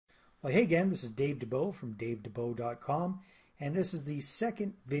Well, hey again, this is Dave DeBow from davedebeau.com, and this is the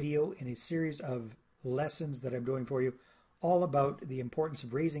second video in a series of lessons that I'm doing for you, all about the importance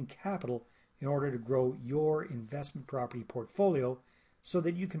of raising capital in order to grow your investment property portfolio so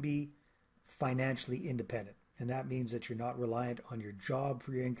that you can be financially independent. And that means that you're not reliant on your job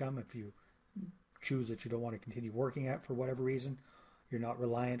for your income if you choose that you don't want to continue working at for whatever reason. You're not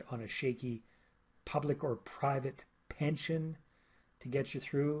reliant on a shaky public or private pension to get you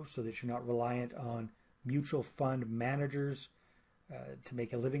through, so that you're not reliant on mutual fund managers to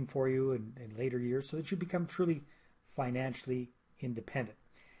make a living for you in later years, so that you become truly financially independent.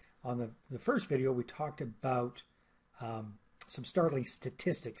 On the first video, we talked about some startling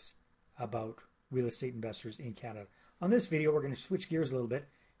statistics about real estate investors in Canada. On this video, we're going to switch gears a little bit,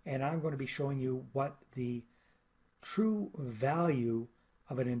 and I'm going to be showing you what the true value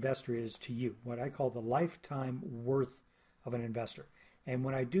of an investor is to you, what I call the lifetime worth of an investor. And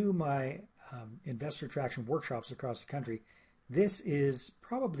when I do my investor attraction workshops across the country, this is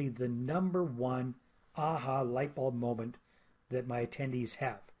probably the number one aha light bulb moment that my attendees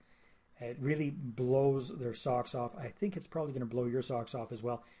have. It really blows their socks off. I think it's probably going to blow your socks off as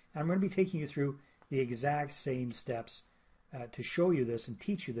well. And I'm going to be taking you through the exact same steps to show you this and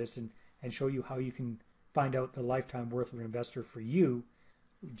teach you this and show you how you can find out the lifetime worth of an investor for you,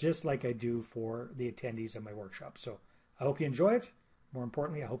 just like I do for the attendees of my workshop. So I hope you enjoy it. More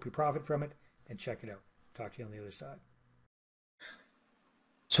importantly, I hope you profit from it, and check it out. Talk to you on the other side.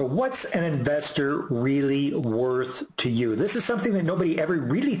 So what's an investor really worth to you? This is something that nobody ever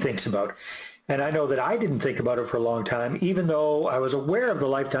really thinks about. And I know that I didn't think about it for a long time, even though I was aware of the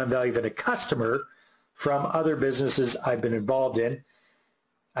lifetime value of a customer from other businesses I've been involved in.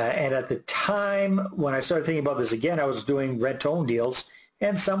 And at the time when I started thinking about this again, I was doing rent-to-own deals,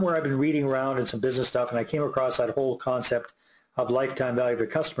 and somewhere I've been reading around in some business stuff, and I came across that whole concept of lifetime value of a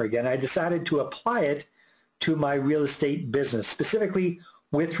customer again. I decided to apply it to my real estate business, specifically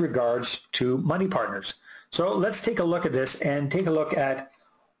with regards to money partners. So let's take a look at this and take a look at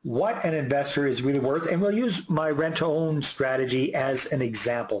what an investor is really worth, and we'll use my rent-to-own strategy as an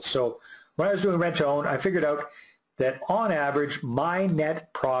example. So when I was doing rent-to-own, I figured out that on average, my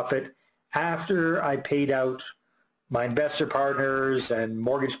net profit after I paid out my investor partners and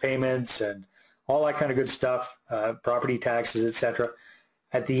mortgage payments and all that kind of good stuff, property taxes, etc.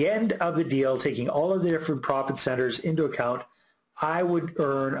 At the end of the deal, taking all of the different profit centers into account, I would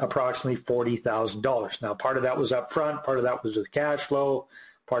earn approximately $40,000. Now, part of that was up front, part of that was with cash flow,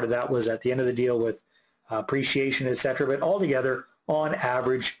 part of that was at the end of the deal with appreciation, etc. But altogether, on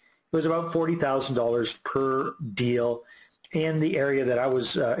average, it was about $40,000 per deal in the area that I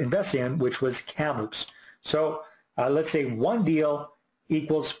was investing in, which was Kamloops. So let's say one deal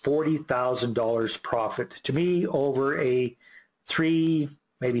equals $40,000 profit to me over a 3,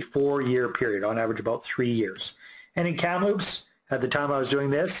 maybe 4-year period, on average about 3 years. And in Kamloops, at the time I was doing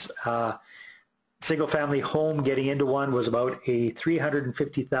this, single-family home, getting into one was about a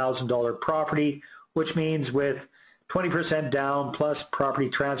 $350,000 property, which means with 20% down plus property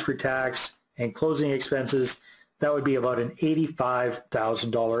transfer tax and closing expenses, that would be about an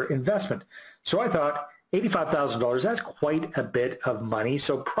 $85,000 investment. So I thought, $85,000, that's quite a bit of money.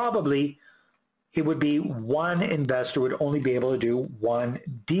 So probably it would be one investor would only be able to do one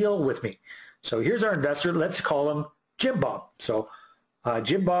deal with me. So here's our investor. Let's call him Jim Bob. So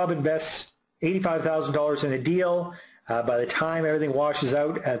Jim Bob invests $85,000 in a deal. By the time everything washes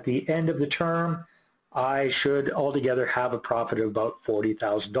out at the end of the term, I should altogether have a profit of about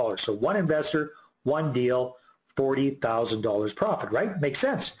 $40,000. So one investor, one deal, $40,000 profit, right? Makes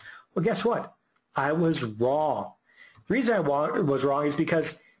sense. Well, guess what? I was wrong. The reason I was wrong is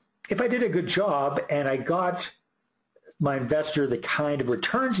because if I did a good job and I got my investor the kind of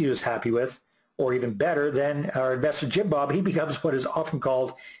returns he was happy with, or even better, then our investor Jim Bob, he becomes what is often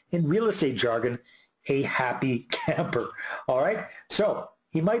called in real estate jargon, a happy camper. All right? So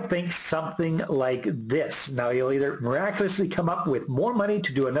he might think something like this. Now, he'll either miraculously come up with more money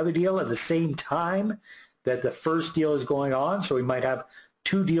to do another deal at the same time that the first deal is going on, so he might have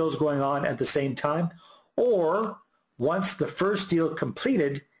 2 deals going on at the same time, or once the first deal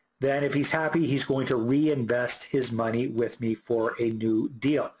completed, then if he's happy, he's going to reinvest his money with me for a new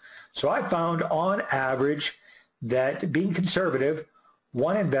deal. So I found on average that being conservative,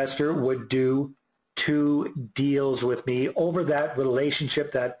 one investor would do 2 deals with me over that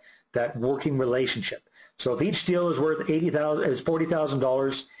relationship, that working relationship. So if each deal is worth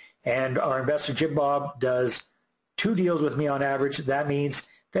 $40,000 and our investor Jim Bob does 2 deals with me on average, that means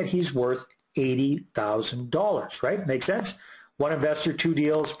that he's worth $80,000, right? Makes sense? One investor, 2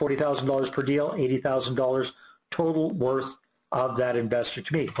 deals, $40,000 per deal, $80,000 total worth of that investor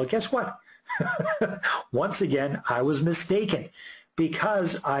to me. Well, guess what? Once again, I was mistaken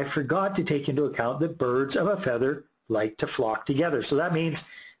because I forgot to take into account that birds of a feather like to flock together. So that means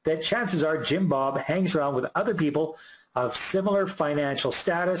that chances are Jim Bob hangs around with other people of similar financial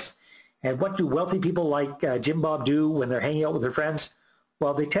status. And what do wealthy people like Jim Bob do when they're hanging out with their friends?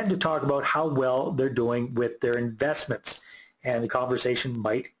 Well, they tend to talk about how well they're doing with their investments. And the conversation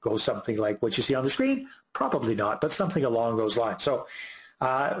might go something like what you see on the screen. Probably not, but something along those lines. So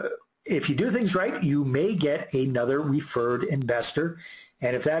if you do things right, you may get another referred investor.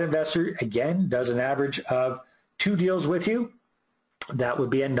 And if that investor, again, does an average of 2 deals with you, that would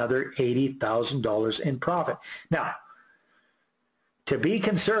be another $80,000 in profit. Now, to be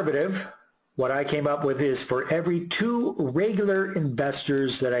conservative, what I came up with is for every 2 regular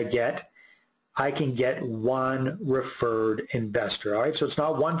investors that I get, I can get 1 referred investor. All right, so it's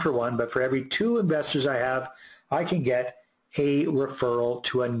not 1 for 1, but for every 2 investors I have, I can get a referral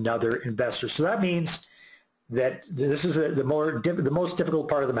to another investor. So that means that this is the most difficult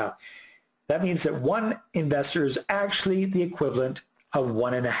part of the math. That means that 1 investor is actually the equivalent of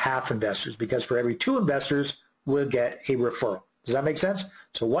 1.5 investors, because for every 2 investors, we'll get a referral. Does that make sense?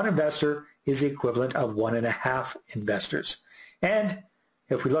 So 1 investor is the equivalent of 1.5 investors. And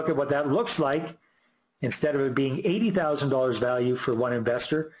if we look at what that looks like, instead of it being $80,000 value for 1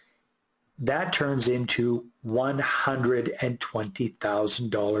 investor, that turns into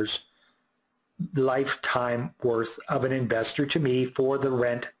 $120,000 lifetime worth of an investor to me for the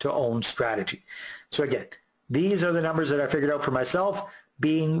rent-to-own strategy. So again, these are the numbers that I figured out for myself,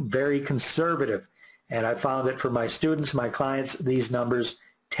 being very conservative. And I found that for my students, my clients, these numbers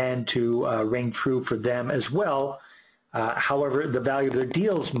tend to ring true for them as well. However, the value of their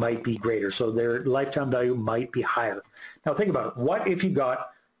deals might be greater, so their lifetime value might be higher. Now think about it. What if you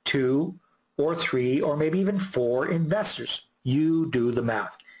got 2 or 3 or maybe even 4 investors? You do the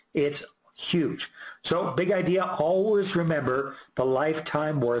math. It's huge. So big idea, always remember the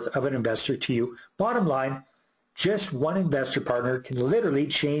lifetime worth of an investor to you. Bottom line, just 1 investor partner can literally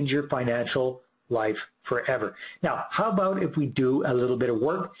change your financial life forever. Now, how about if we do a little bit of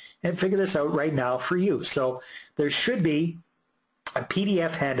work and figure this out right now for you? So there should be a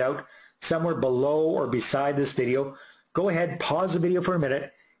PDF handout somewhere below or beside this video. Go ahead, pause the video for a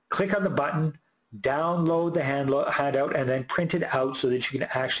minute, click on the button, download the handout, and then print it out so that you can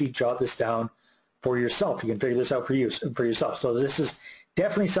actually jot this down for yourself. You can figure this out for yourself. So this is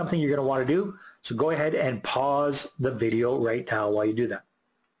definitely something you're going to want to do. So go ahead and pause the video right now while you do that.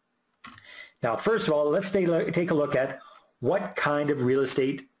 Now, first of all, let's take a look at what kind of real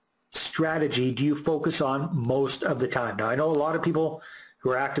estate strategy do you focus on most of the time. Now, I know a lot of people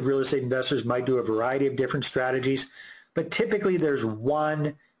who are active real estate investors might do a variety of different strategies, but typically there's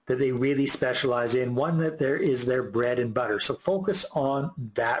one that they really specialize in, one that there is their bread and butter. So focus on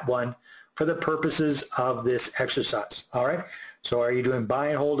that one for the purposes of this exercise, all right? So are you doing buy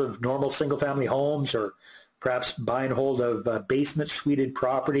and hold of normal single-family homes, or perhaps buy and hold of basement suited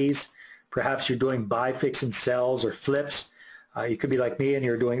properties? Perhaps you're doing buy, fix, and sells or flips. You could be like me and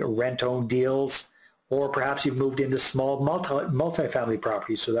you're doing rent-own deals, or perhaps you've moved into small multifamily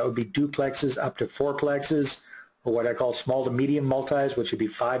properties. So that would be duplexes up to 4plexes, or what I call small to medium multis, which would be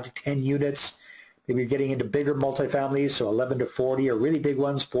 5 to 10 units. Maybe you're getting into bigger multifamilies, so 11 to 40, or really big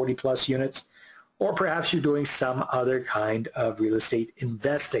ones, 40 plus units. Or perhaps you're doing some other kind of real estate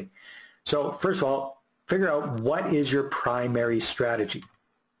investing. So first of all, figure out what is your primary strategy.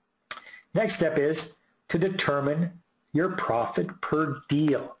 Next step is to determine your profit per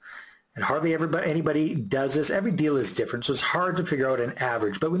deal. And hardly anybody does this. Every deal is different, so it's hard to figure out an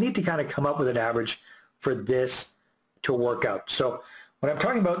average. But we need to kind of come up with an average for this to work out. So when I'm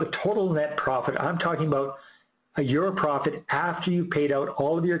talking about the total net profit, I'm talking about your profit after you've paid out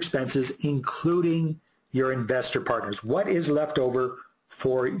all of your expenses, including your investor partners. What is left over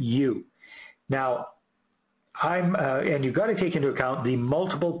for you? Now, and you've got to take into account the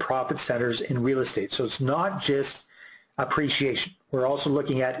multiple profit centers in real estate. So it's not just appreciation. We're also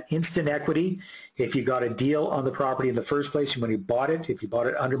looking at instant equity. If you got a deal on the property in the first place when you bought it, if you bought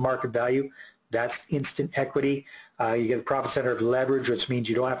it under market value, that's instant equity. You get a profit center of leverage, which means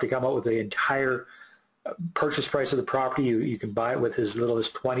you don't have to come up with the entire purchase price of the property. You can buy it with as little as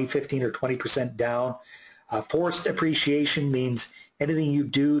 20, 15, or 20% down. Forced appreciation means anything you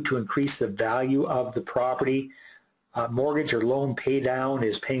do to increase the value of the property. Mortgage or loan pay down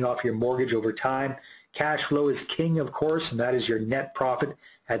is paying off your mortgage over time. Cash flow is king, of course, and that is your net profit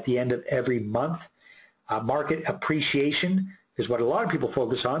at the end of every month. Market appreciation is what a lot of people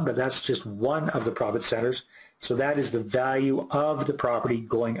focus on, but that's just one of the profit centers. So that is the value of the property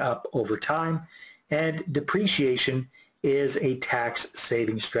going up over time. And depreciation is a tax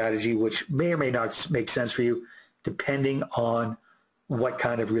saving strategy, which may or may not make sense for you depending on what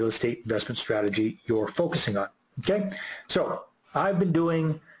kind of real estate investment strategy you're focusing on. Okay, so I've been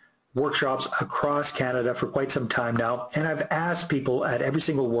doing workshops across Canada for quite some time now, and I've asked people at every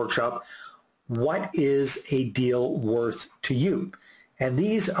single workshop, what is a deal worth to you? And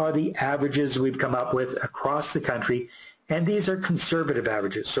these are the averages we've come up with across the country, and these are conservative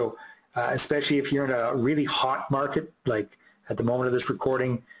averages. So especially if you're in a really hot market, like at the moment of this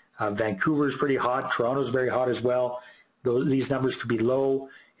recording, Vancouver is pretty hot, Toronto is very hot as well. These numbers could be low.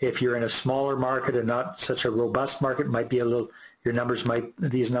 If you're in a smaller market and not such a robust market, might be a little, these numbers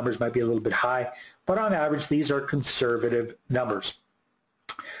might be a little bit high, but on average, these are conservative numbers.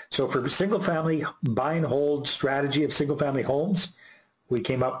 So for single-family buy and hold strategy of single-family homes, we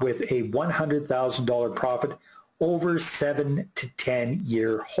came up with a $100,000 profit over 7 to 10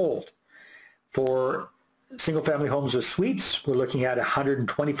 year hold. For single-family homes with suites, we're looking at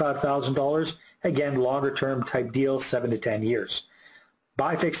 $125,000. Again, longer-term type deals, 7 to 10 years.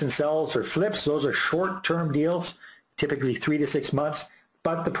 Buy, fix, and sells or flips, those are short-term deals, typically 3 to 6 months,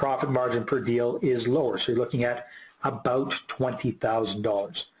 but the profit margin per deal is lower. So you're looking at about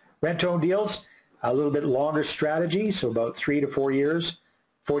 $20,000. Rent-to-own deals, a little bit longer strategy, so about 3 to 4 years,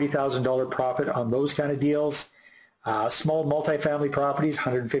 $40,000 profit on those kind of deals. Small multifamily properties,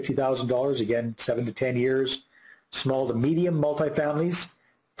 $150,000, again, 7 to 10 years. Small to medium multifamilies,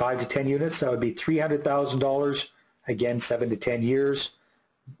 5 to 10 units, that would be $300,000, again, 7 to 10 years.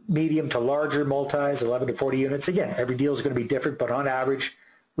 Medium to larger multis, 11 to 40 units. Again, every deal is going to be different, but on average,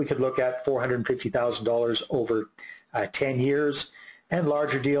 we could look at $450,000 over 10 years. And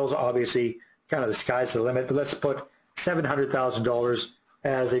larger deals, obviously, kind of the sky's the limit, but let's put $700,000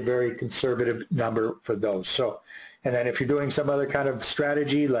 as a very conservative number for those. So, and then if you're doing some other kind of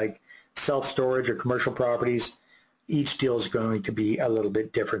strategy like self-storage or commercial properties, each deal is going to be a little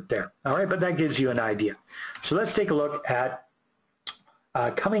bit different there. All right, but that gives you an idea. So let's take a look at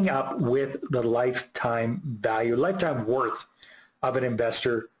coming up with the lifetime value, lifetime worth of an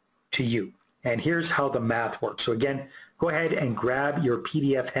investor to you. And here's how the math works. So again, go ahead and grab your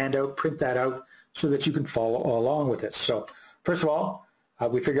PDF handout, print that out so that you can follow along with it. So first of all,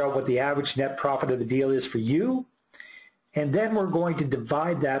 we figure out what the average net profit of the deal is for you, and then we're going to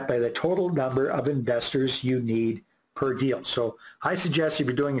divide that by the total number of investors you need per deal. So I suggest if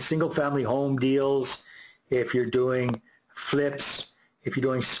you're doing single-family home deals, if you're doing flips, if you're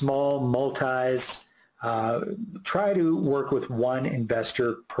doing small multis, try to work with one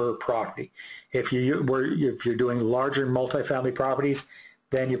investor per property. If you're doing larger multifamily properties,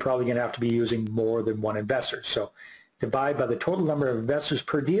 then you're probably going to have to be using more than one investor. So divide by the total number of investors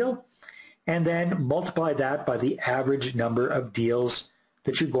per deal, and then multiply that by the average number of deals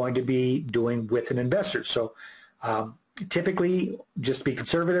that you're going to be doing with an investor. So typically, just to be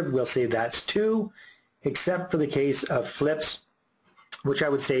conservative, we'll say that's 2, except for the case of flips, which I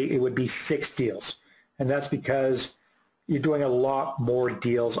would say it would be 6 deals. And that's because you're doing a lot more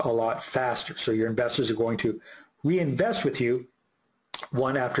deals a lot faster. So your investors are going to reinvest with you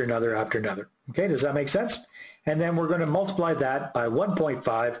one after another after another. Okay, does that make sense? And then we're going to multiply that by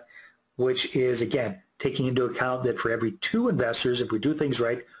 1.5, which is, again, taking into account that for every 2 investors, if we do things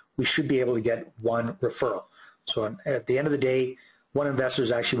right, we should be able to get 1 referral. So at the end of the day, 1 investor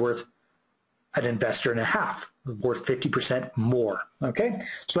is actually worth an investor and a half, worth 50% more. Okay,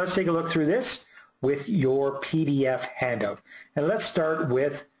 so let's take a look through this with your PDF handout. And let's start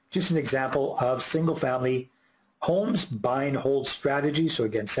with just an example of single-family homes buy and hold strategy. So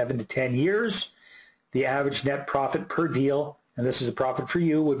again, 7 to 10 years. The average net profit per deal, and this is a profit for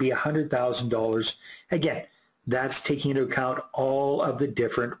you, would be $100,000. Again, that's taking into account all of the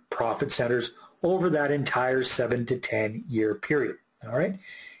different profit centers over that entire 7 to 10 year period. All right.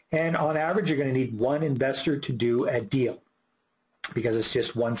 And on average, you're going to need 1 investor to do a deal because it's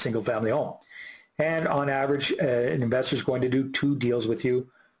just 1 single family home. And on average, an investor is going to do 2 deals with you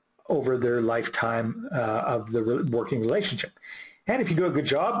over their lifetime of the working relationship. And if you do a good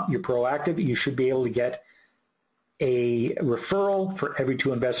job, you're proactive, you should be able to get a referral for every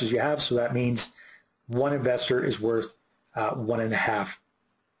 2 investors you have. So that means 1 investor is worth 1.5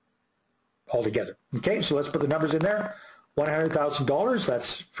 altogether. Okay, so let's put the numbers in there. $100,000,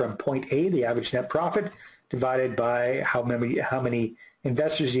 that's from point A, the average net profit, divided by how many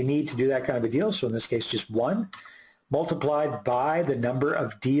investors you need to do that kind of a deal. So in this case, just 1, multiplied by the number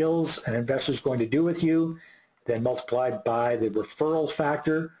of deals an investor is going to do with you, then multiplied by the referral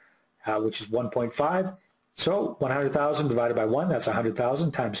factor, which is 1.5. So 100,000 divided by 1, that's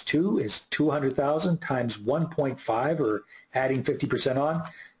 100,000, times 2 is 200,000, times 1.5, or adding 50% on,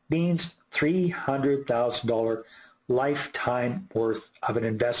 means $300,000 lifetime worth of an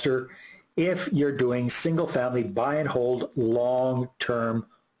investor if you're doing single family buy and hold, long-term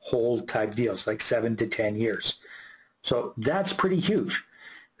hold type deals, like 7 to 10 years. So that's pretty huge.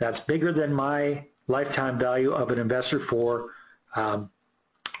 That's bigger than my lifetime value of an investor for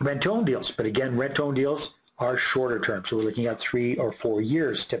rent-to-own deals. But again, rent-to-own deals are shorter term. So we're looking at 3 or 4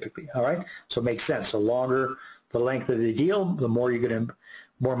 years typically. All right. So it makes sense. The longer the length of the deal, the more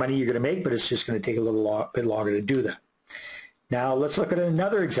money you're going to make, but it's just going to take a little bit longer to do that. Now let's look at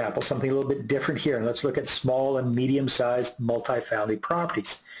another example, something a little bit different here. And let's look at small and medium-sized multifamily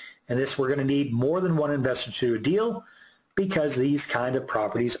properties. And this, we're going to need more than one investor to do a deal because these kind of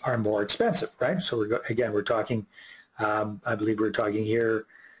properties are more expensive, right? So we're talking, I believe we're talking here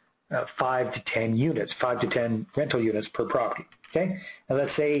 5 to 10 units, 5 to 10 rental units per property, okay? And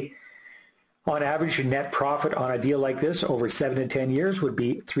let's say on average, your net profit on a deal like this over 7 to 10 years would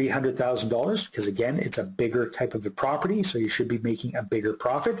be $300,000 because, again, it's a bigger type of a property, so you should be making a bigger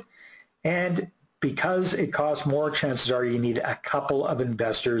profit. And because it costs more, chances are you need a couple of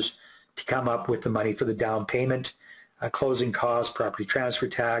investors to come up with the money for the down payment, closing costs, property transfer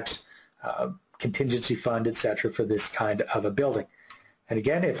tax, contingency fund, etc. for this kind of a building. And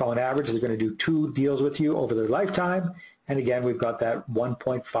again, if on average they're going to do 2 deals with you over their lifetime, and again, we've got that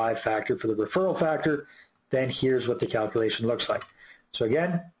 1.5 factor for the referral factor, then here's what the calculation looks like. So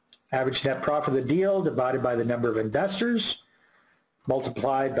again, average net profit of the deal divided by the number of investors,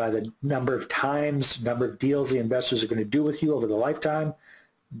 multiplied by the number of deals the investors are going to do with you over the lifetime,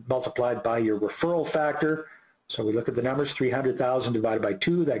 multiplied by your referral factor. So we look at the numbers, 300,000 divided by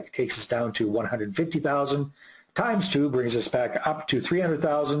 2, that takes us down to 150,000, times 2 brings us back up to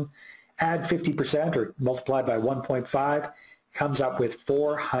 300,000. Add 50% or multiply by 1.5, comes up with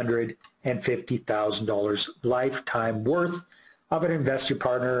 $450,000 lifetime worth of an investor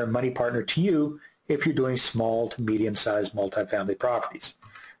partner and money partner to you if you're doing small to medium-sized multifamily properties.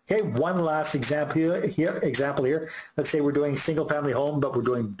 Okay, one last example here. Let's say we're doing single-family home, but we're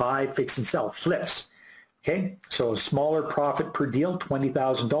doing buy, fix, and sell, flips. Okay, so a smaller profit per deal,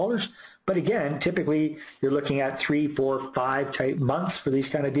 $20,000. But again, typically you're looking at 3, 4, 5 type months for these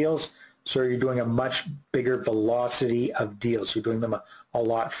kind of deals. So you're doing a much bigger velocity of deals. You're doing them a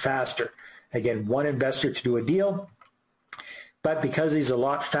lot faster. Again, one investor to do a deal. But because these are a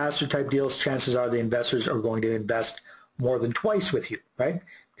lot faster type deals, chances are the investors are going to invest more than twice with you, right?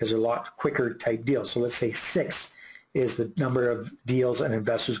 Because they're a lot quicker type deals. So let's say 6 is the number of deals an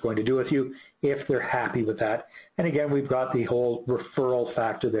investor is going to do with you if they're happy with that. And again, we've got the whole referral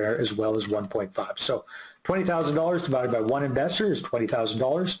factor there as well as 1.5. So $20,000 divided by one investor is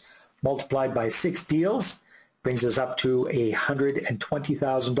 $20,000. Multiplied by 6 deals brings us up to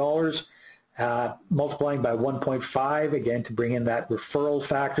 $120,000. Multiplying by 1.5, again, to bring in that referral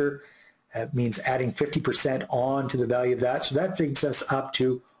factor, that means adding 50% on to the value of that. So that brings us up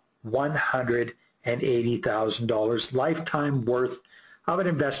to $180,000 lifetime worth of an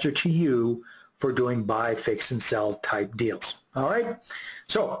investor to you for doing buy, fix, and sell type deals. All right.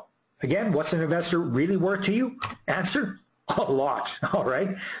 So again, what's an investor really worth to you? Answer: a lot. All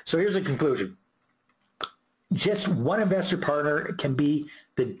right. So here's a conclusion. Just one investor partner can be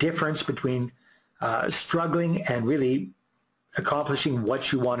the difference between struggling and really accomplishing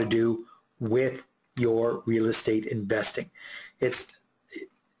what you want to do with your real estate investing.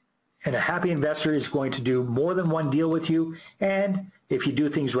 And a happy investor is going to do more than one deal with you. And if you do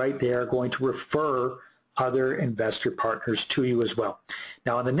things right, they are going to refer other investor partners to you as well.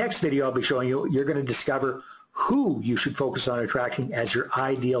 Now, in the next video, I'll be showing you, you're going to discover who you should focus on attracting as your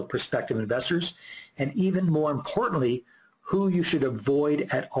ideal prospective investors, and even more importantly, who you should avoid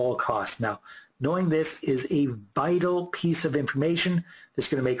at all costs. Now, knowing this is a vital piece of information that's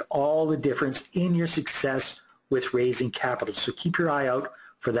going to make all the difference in your success with raising capital. So keep your eye out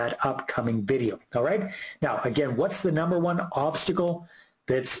for that upcoming video. All right. Now, again, what's the number one obstacle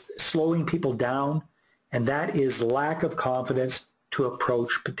that's slowing people down? And that is lack of confidence to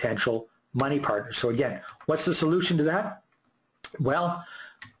approach potential money partners. So again, what's the solution to that? Well,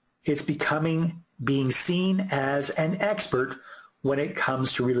 it's being seen as an expert when it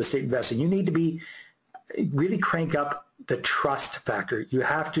comes to real estate investing. You need to really crank up the trust factor. You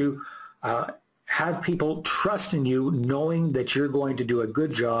have to have people trust in you, knowing that you're going to do a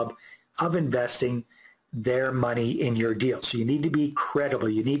good job of investing their money in your deal. So you need to be credible.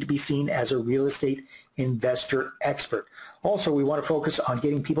 You need to be seen as a real estate investor expert. Also, we want to focus on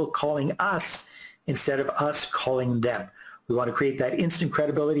getting people calling us instead of us calling them. We want to create that instant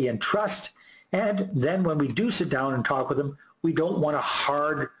credibility and trust. And then when we do sit down and talk with them, we don't want to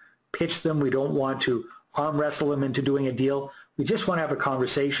hard pitch them. We don't want to arm wrestle them into doing a deal. We just want to have a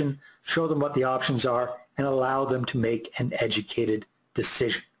conversation, show them what the options are, and allow them to make an educated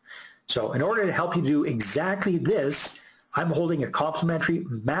decision. So in order to help you do exactly this, I'm holding a complimentary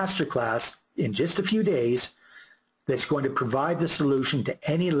masterclass in just a few days that's going to provide the solution to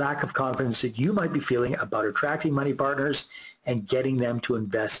any lack of confidence that you might be feeling about attracting money partners and getting them to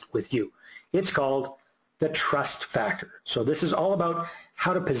invest with you. It's called the trust factor. So this is all about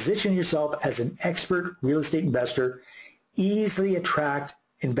how to position yourself as an expert real estate investor, easily attract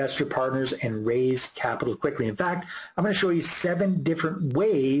investor partners, and raise capital quickly. In fact, I'm going to show you 7 different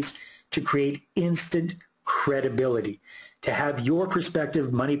ways to create instant credibility, to have your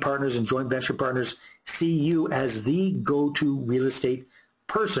prospective money partners and joint venture partners see you as the go-to real estate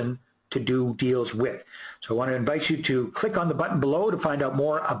person to do deals with. So I want to invite you to click on the button below to find out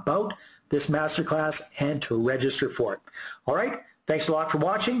more about this masterclass and to register for it. All right, thanks a lot for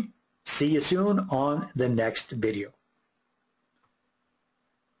watching. See you soon on the next video.